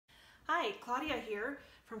Hi, Claudia here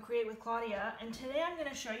from Create with Claudia, and today I'm going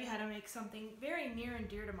to show you how to make something very near and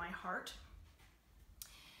dear to my heart.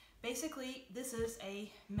 Basically, this is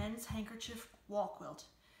a men's handkerchief wall quilt.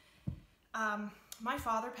 My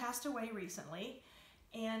father passed away recently,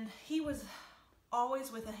 and he was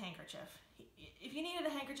always with a handkerchief. If you needed a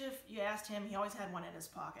handkerchief, you asked him, he always had one in his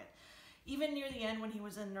pocket. Even near the end when he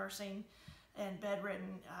was in nursing and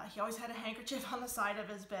bedridden, he always had a handkerchief on the side of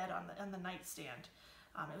his bed on the nightstand.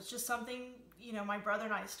 It was just something, you know, my brother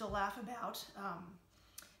and I still laugh about.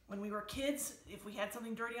 When we were kids, if we had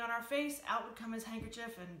something dirty on our face, out would come his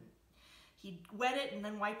handkerchief and he'd wet it and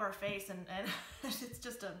then wipe our face, and it's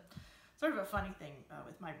just a sort of a funny thing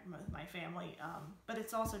with my family, but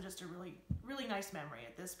it's also just a really nice memory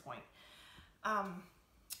at this point.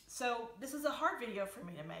 So this is a hard video for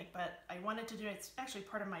me to make, but I wanted to do it. It's actually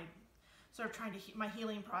part of my sort of trying to my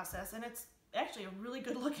healing process, and it's actually a really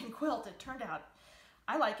good looking quilt. It turned out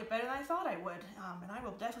I like it better than I thought I would, and I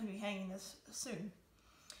will definitely be hanging this soon.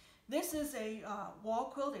 This is a wall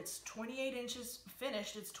quilt. It's 28 inches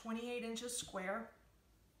finished. It's 28 inches square.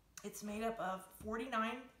 It's made up of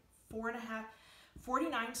 49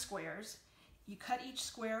 squares. You cut each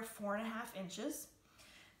square 4.5 inches.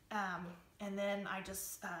 And then I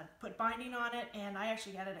just put binding on it, and I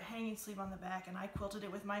actually added a hanging sleeve on the back, and I quilted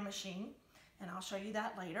it with my machine, and I'll show you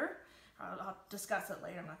that later. I'll discuss it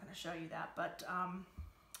later. I'm not going to show you that, but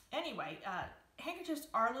anyway, handkerchiefs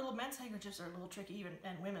are men's handkerchiefs are a little tricky, even,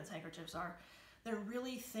 and women's handkerchiefs are. They're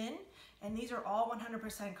really thin, and these are all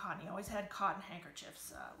 100% cotton. He always had cotton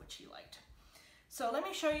handkerchiefs, which he liked. So let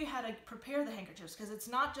me show you how to prepare the handkerchiefs, because it's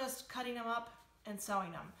not just cutting them up and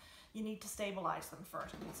sewing them. You need to stabilize them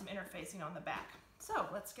first. You need some interfacing on the back. So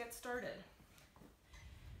let's get started.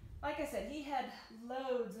 Like I said, he had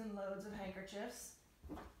loads and loads of handkerchiefs,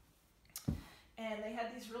 and they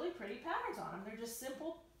had these really pretty patterns on them. They're just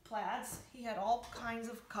simple plaids. He had all kinds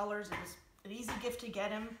of colors. It was an easy gift to get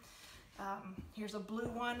him. Here's a blue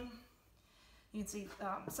one. You can see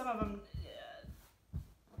some of them,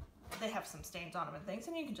 they have some stains on them and things,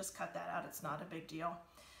 and you can just cut that out. It's not a big deal.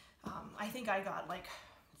 I think I got like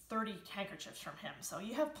 30 handkerchiefs from him, so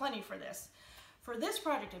you have plenty for this. For this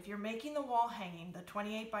project, if you're making the wall hanging, the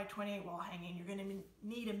 28 by 28 wall hanging, you're going to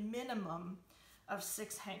need a minimum of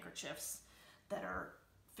 6 handkerchiefs that are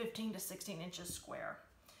 15 to 16 inches square.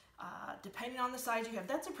 Depending on the size you have,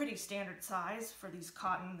 that's a pretty standard size for these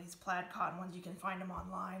plaid cotton ones. You can find them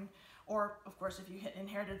online, or of course if you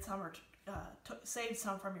inherited some or saved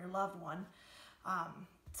some from your loved one.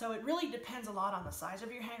 So it really depends a lot on the size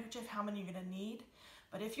of your handkerchief, how many you're going to need.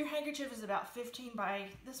 But if your handkerchief is about 15 by,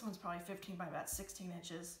 this one's probably 15 by about 16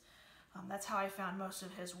 inches, that's how I found most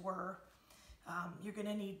of his were. You're going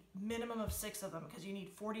to need minimum of 6 of them, because you need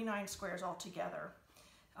 49 squares altogether.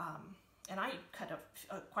 And I cut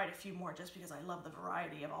quite a few more just because I love the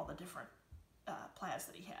variety of all the different plaids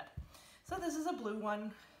that he had. So this is a blue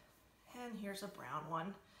one, and here's a brown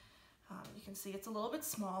one. You can see it's a little bit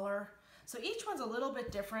smaller. So each one's a little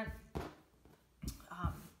bit different.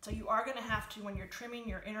 So you are going to have to, when you're trimming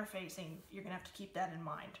your interfacing, you're going to have to keep that in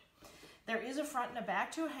mind. There is a front and a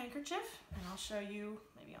back to a handkerchief, and I'll show you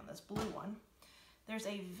maybe on this blue one. There's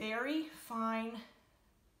a very fine,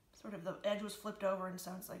 sort of the edge was flipped over, and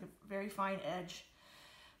so it's like a very fine edge.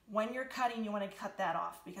 When you're cutting, you want to cut that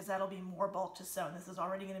off, because that'll be more bulk to sew, and this is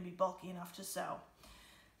already going to be bulky enough to sew.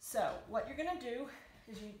 So what you're going to do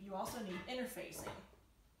is you also need interfacing.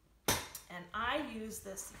 And I use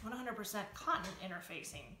this 100% cotton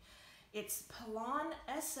interfacing. It's Pilon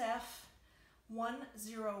SF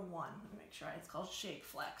 101. Let me make sure it's called Shake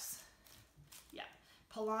Flex. Yeah,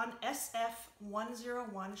 Pilon SF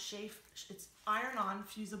 101 it's iron-on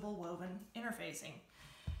fusible woven interfacing.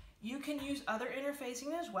 You can use other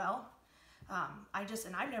interfacing as well.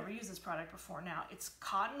 I've never used this product before now. It's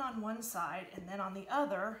cotton on one side, and then on the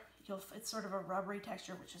other, it's sort of a rubbery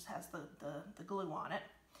texture, which just has the glue on it.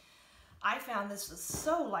 I found this was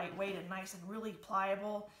so lightweight and nice and really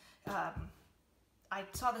pliable. I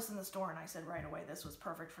saw this in the store and I said right away, this was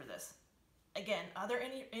perfect for this. Again, other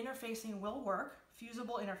interfacing will work.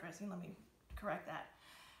 Fusible interfacing, let me correct that.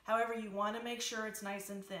 However, you want to make sure it's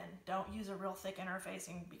nice and thin. Don't use a real thick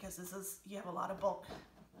interfacing, because you have a lot of bulk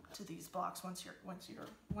to these blocks once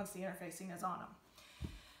the interfacing is on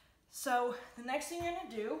them. So the next thing you're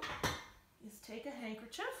going to do is take a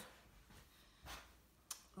handkerchief,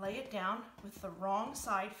 lay it down with the wrong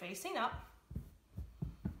side facing up,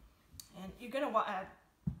 and you're going to I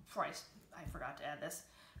forgot to add this.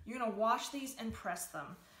 You're going to wash these and press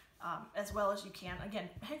them as well as you can. Again,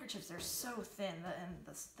 handkerchiefs are so thin,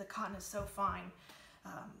 and the cotton is so fine.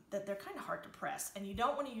 that they're kind of hard to press, and you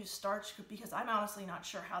don't want to use starch because I'm honestly not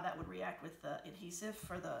sure how that would react with the adhesive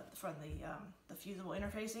from the fusible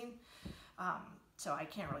interfacing. So I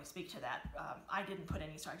can't really speak to that. I didn't put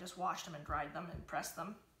any, so I just washed them and dried them and pressed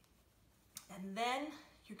them. And then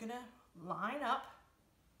you're gonna line up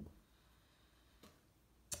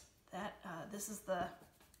that, this is the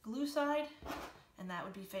glue side, and that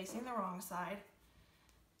would be facing the wrong side.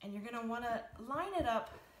 And you're gonna wanna line it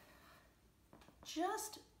up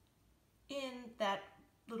just in that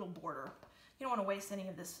little border. You don't want to waste any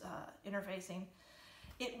of this interfacing.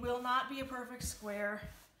 It will not be a perfect square,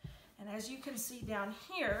 and as you can see down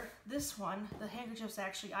here, this one, the handkerchief's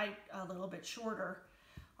actually a little bit shorter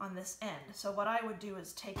on this end. So what I would do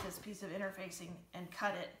is take this piece of interfacing and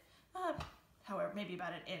cut it, however, maybe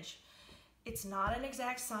about an inch. It's not an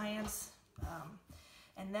exact science,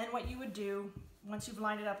 and then what you would do, once you've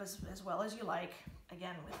lined it up as well as you like,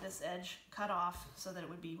 again with this edge cut off so that it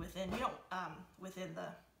would be within, within the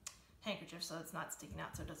handkerchief, so it's not sticking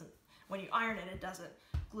out, so it doesn't, when you iron it, it doesn't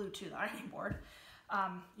glue to the ironing board.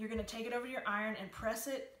 You're going to take it over to your iron and press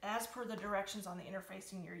it as per the directions on the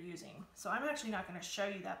interfacing you're using. So I'm actually not going to show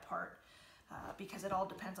you that part because it all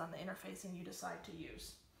depends on the interfacing you decide to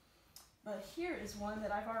use. But here is one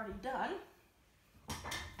that I've already done.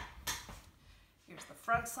 Here's the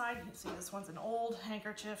front side. You can see this one's an old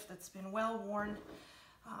handkerchief that's been well worn.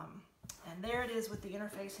 And there it is with the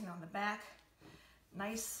interfacing on the back.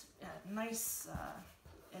 Nice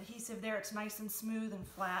adhesive there. It's nice and smooth and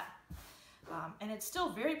flat. And it's still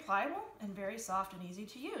very pliable and very soft and easy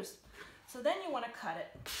to use. So then you want to cut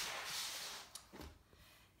it.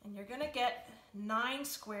 And you're going to get 9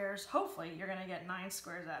 squares. Hopefully you're going to get 9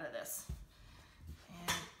 squares out of this.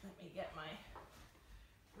 And let me get my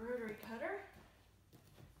rotary cutter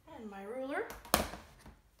and my ruler,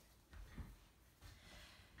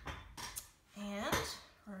 and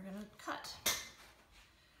we're gonna cut.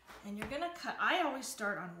 And you're gonna cut, I always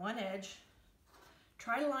start on one edge,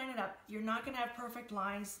 try to line it up. You're not gonna have perfect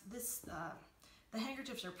lines. The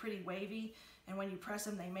handkerchiefs are pretty wavy, and when you press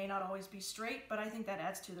them they may not always be straight, but I think that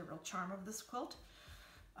adds to the real charm of this quilt.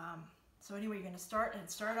 So anyway, you're gonna start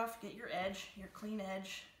off, get your edge, your clean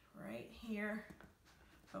edge right here.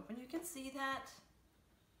 Hoping you can see that.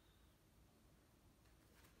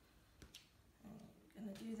 And you're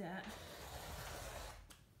gonna do that.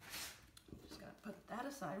 I'm just gonna put that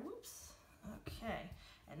aside, whoops. Okay,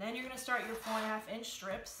 and then you're gonna start your 4.5 inch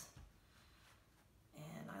strips.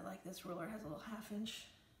 And I like this ruler, it has a little 1/2 inch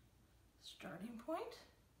starting point.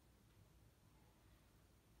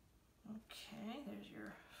 Okay, there's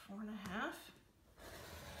your 4.5.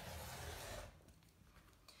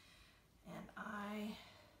 And I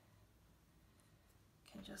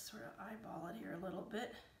can just sort of eyeball it here a little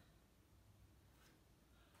bit.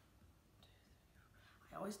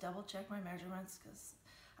 I always double check my measurements because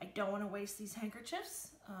I don't want to waste these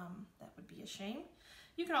handkerchiefs. That would be a shame.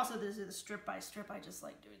 You can also do the strip by strip. I just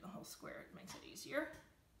like doing the whole square. It makes it easier.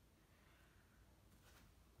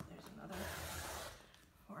 There's another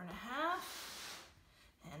 4.5.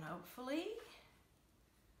 And hopefully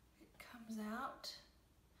it comes out.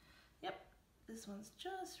 Yep, this one's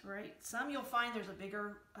just right. Some you'll find there's a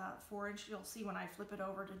bigger 4 inch. You'll see when I flip it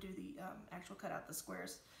over to do the actual cut out the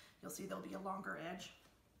squares, you'll see there'll be a longer edge.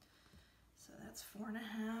 So that's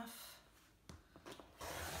 4.5.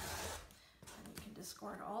 And you can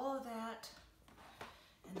discard all of that.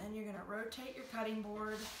 And then you're gonna rotate your cutting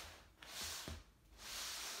board.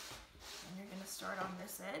 And you're gonna start on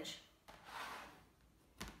this edge.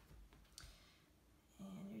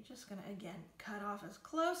 And you're just gonna, again, cut off as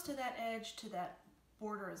close to that edge, to that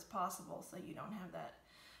border as possible so you don't have that,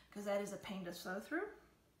 because that is a pain to sew through.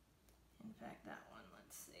 In fact, that one,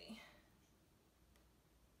 let's see.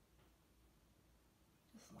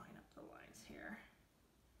 Just line up the lines here.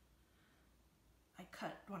 I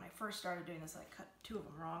cut, when I first started doing this, I cut 2 of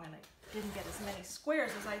them wrong and I didn't get as many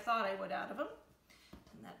squares as I thought I would out of them.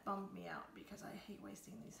 And that bummed me out because I hate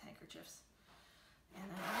wasting these handkerchiefs. And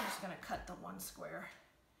then I'm just gonna cut the 1 square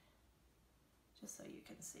just so you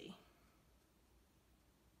can see.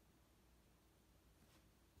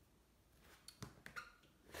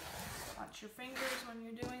 Watch your fingers when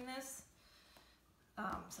you're doing this.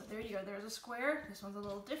 So there you go, there's a square. This one's a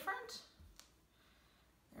little different.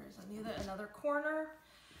 There's another corner.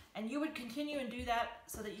 And you would continue and do that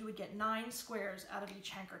so that you would get 9 squares out of each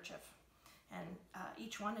handkerchief. And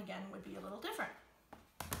each one, again, would be a little different.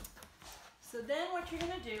 So then what you're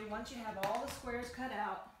gonna do, once you have all the squares cut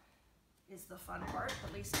out, is the fun part,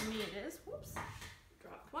 at least to me it is. Whoops,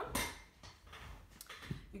 dropped one.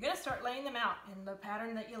 You're gonna start laying them out in the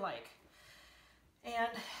pattern that you like. And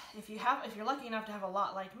if you're lucky enough to have a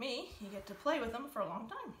lot like me, you get to play with them for a long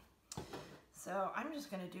time. So I'm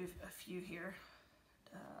just going to do a few here.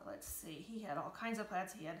 Let's see, he had all kinds of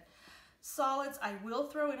plaids. He had solids. I will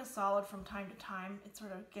throw in a solid from time to time. It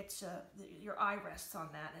sort of gets your eye rests on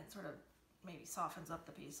that, and it sort of maybe softens up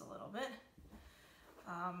the piece a little bit.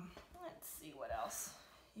 Let's see what else.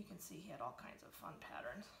 You can see he had all kinds of fun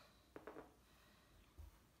patterns.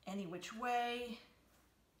 Any which way.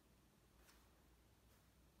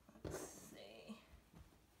 Let's see.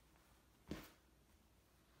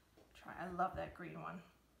 I love that green one.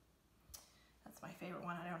 That's my favorite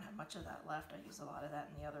one. I don't have much of that left. I use a lot of that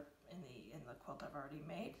in the quilt I've already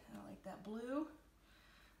made. I like that blue.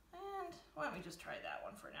 And why don't we just try that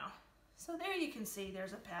one for now? So there you can see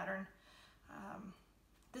there's a pattern.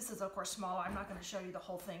 This is of course smaller. I'm not going to show you the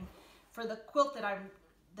whole thing. For the quilt that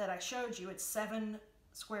I showed you, it's 7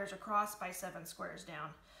 squares across by 7 squares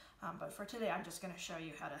down. But for today, I'm just going to show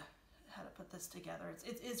you how to put this together.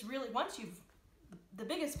 It's really, the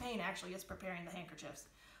biggest pain actually is preparing the handkerchiefs.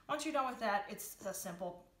 Once you're done with that, it's a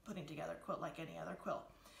simple putting together quilt like any other quilt.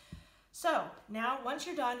 So now once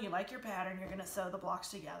you're done, you like your pattern, you're going to sew the blocks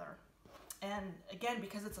together. And again,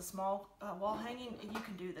 because it's a small wall hanging, you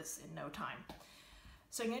can do this in no time.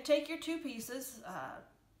 So you're going to take your 2 pieces,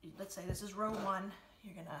 let's say this is row 1,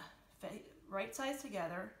 you're going to right sides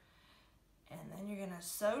together, and then you're going to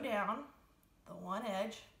sew down the one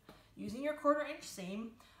edge using your 1/4 inch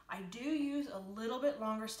seam. I do use a little bit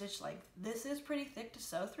longer stitch length. This is pretty thick to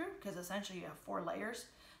sew through because essentially you have 4 layers.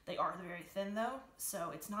 They are very thin though,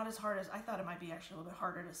 so it's not as hard as I thought. It might be actually a little bit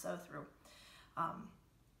harder to sew through.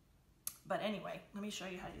 But anyway, let me show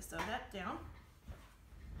you how you sew that down.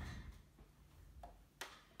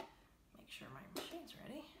 Make sure my machine's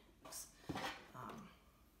ready. Oops.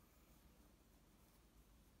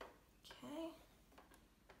 Okay.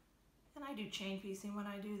 And I do chain piecing when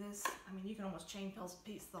I do this. I mean, you can almost chain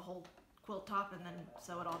piece the whole quilt top and then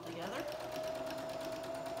sew it all together.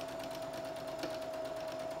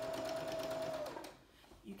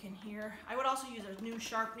 You can hear, I would also use a new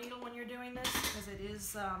sharp needle when you're doing this because it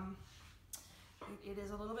is a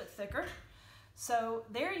little bit thicker. So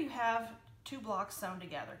there you have 2 blocks sewn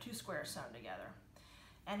together, 2 squares sewn together.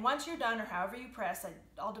 And once you're done, or however you press, it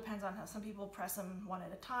all depends on how some people press them one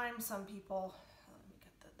at a time. Some people, let me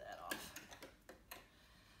get that off.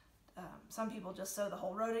 Some people just sew the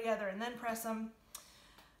whole row together and then press them.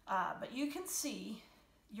 But you can see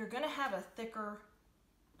you're going to have a thicker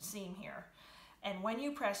seam here. And when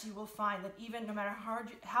you press, you will find that even no matter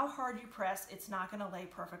how hard you press, it's not going to lay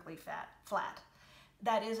perfectly flat.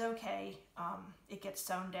 That is okay. It gets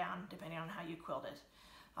sewn down depending on how you quilt it.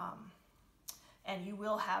 And you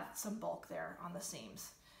will have some bulk there on the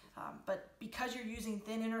seams. But because you're using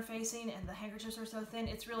thin interfacing and the handkerchiefs are so thin,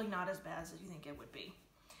 it's really not as bad as you think it would be.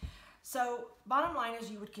 So bottom line is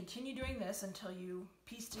you would continue doing this until you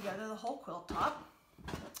piece together the whole quilt top.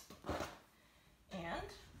 And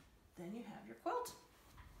then you have your quilt.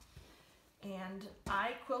 And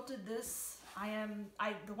I quilted this.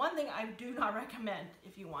 The one thing I do not recommend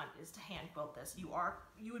if you want is to hand quilt this. You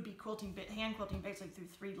would be hand quilting basically through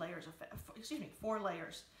 4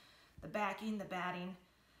 layers. The backing, the batting,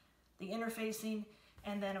 the interfacing,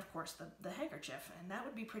 and then of course the handkerchief. And that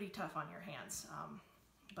would be pretty tough on your hands.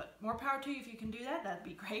 But more power to you if you can do that, that'd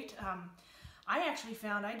be great. I actually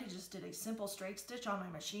found I just did a simple straight stitch on my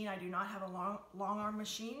machine. I do not have a long arm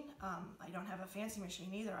machine. I don't have a fancy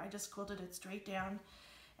machine either. I just quilted it straight down.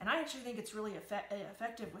 And I actually think it's really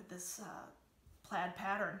effective with this plaid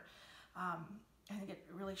pattern. I think it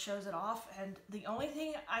really shows it off. And the only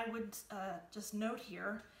thing I would just note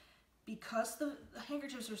here, because the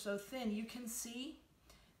handkerchiefs are so thin, you can see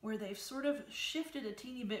where they've sort of shifted a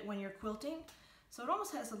teeny bit when you're quilting. So it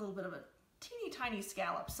almost has a little bit of a teeny tiny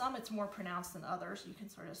scallop. Some it's more pronounced than others. You can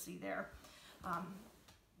sort of see there.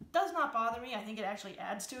 Does not bother me. I think it actually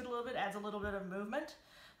adds to it a little bit, adds a little bit of movement.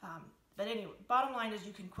 But anyway, bottom line is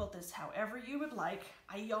you can quilt this however you would like.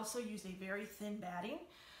 I also use a very thin batting.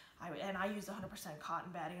 And I use 100%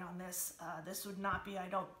 cotton batting on this. This would not be, I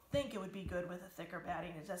don't think it would be good with a thicker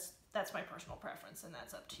batting. That's my personal preference, and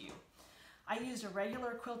that's up to you. I used a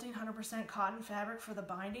regular quilting 100% cotton fabric for the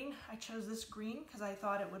binding. I chose this green because I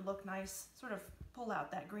thought it would look nice, sort of pull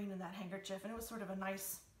out that green in that handkerchief, and it was sort of a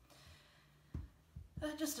nice,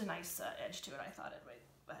 just a nice edge to it. I thought it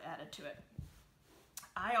added to it.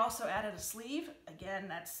 I also added a sleeve. Again,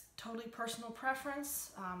 that's totally personal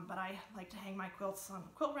preference, but I like to hang my quilts on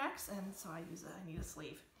quilt racks, and so I need a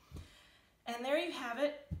sleeve. And there you have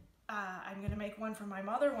it. I'm going to make one for my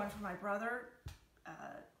mother, one for my brother,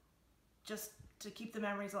 just to keep the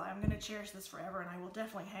memories alive. I'm going to cherish this forever, and I will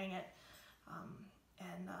definitely hang it.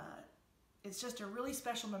 and it's just a really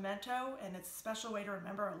special memento, and it's a special way to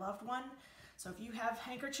remember a loved one. So if you have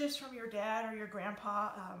handkerchiefs from your dad or your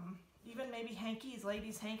grandpa, even maybe hankies,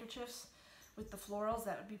 ladies' handkerchiefs with the florals,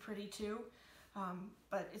 that would be pretty too.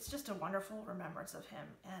 But it's just a wonderful remembrance of him,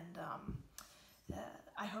 and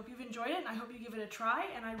I hope you've enjoyed it, and I hope you give it a try,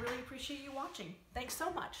 and I really appreciate you watching. Thanks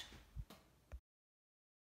so much.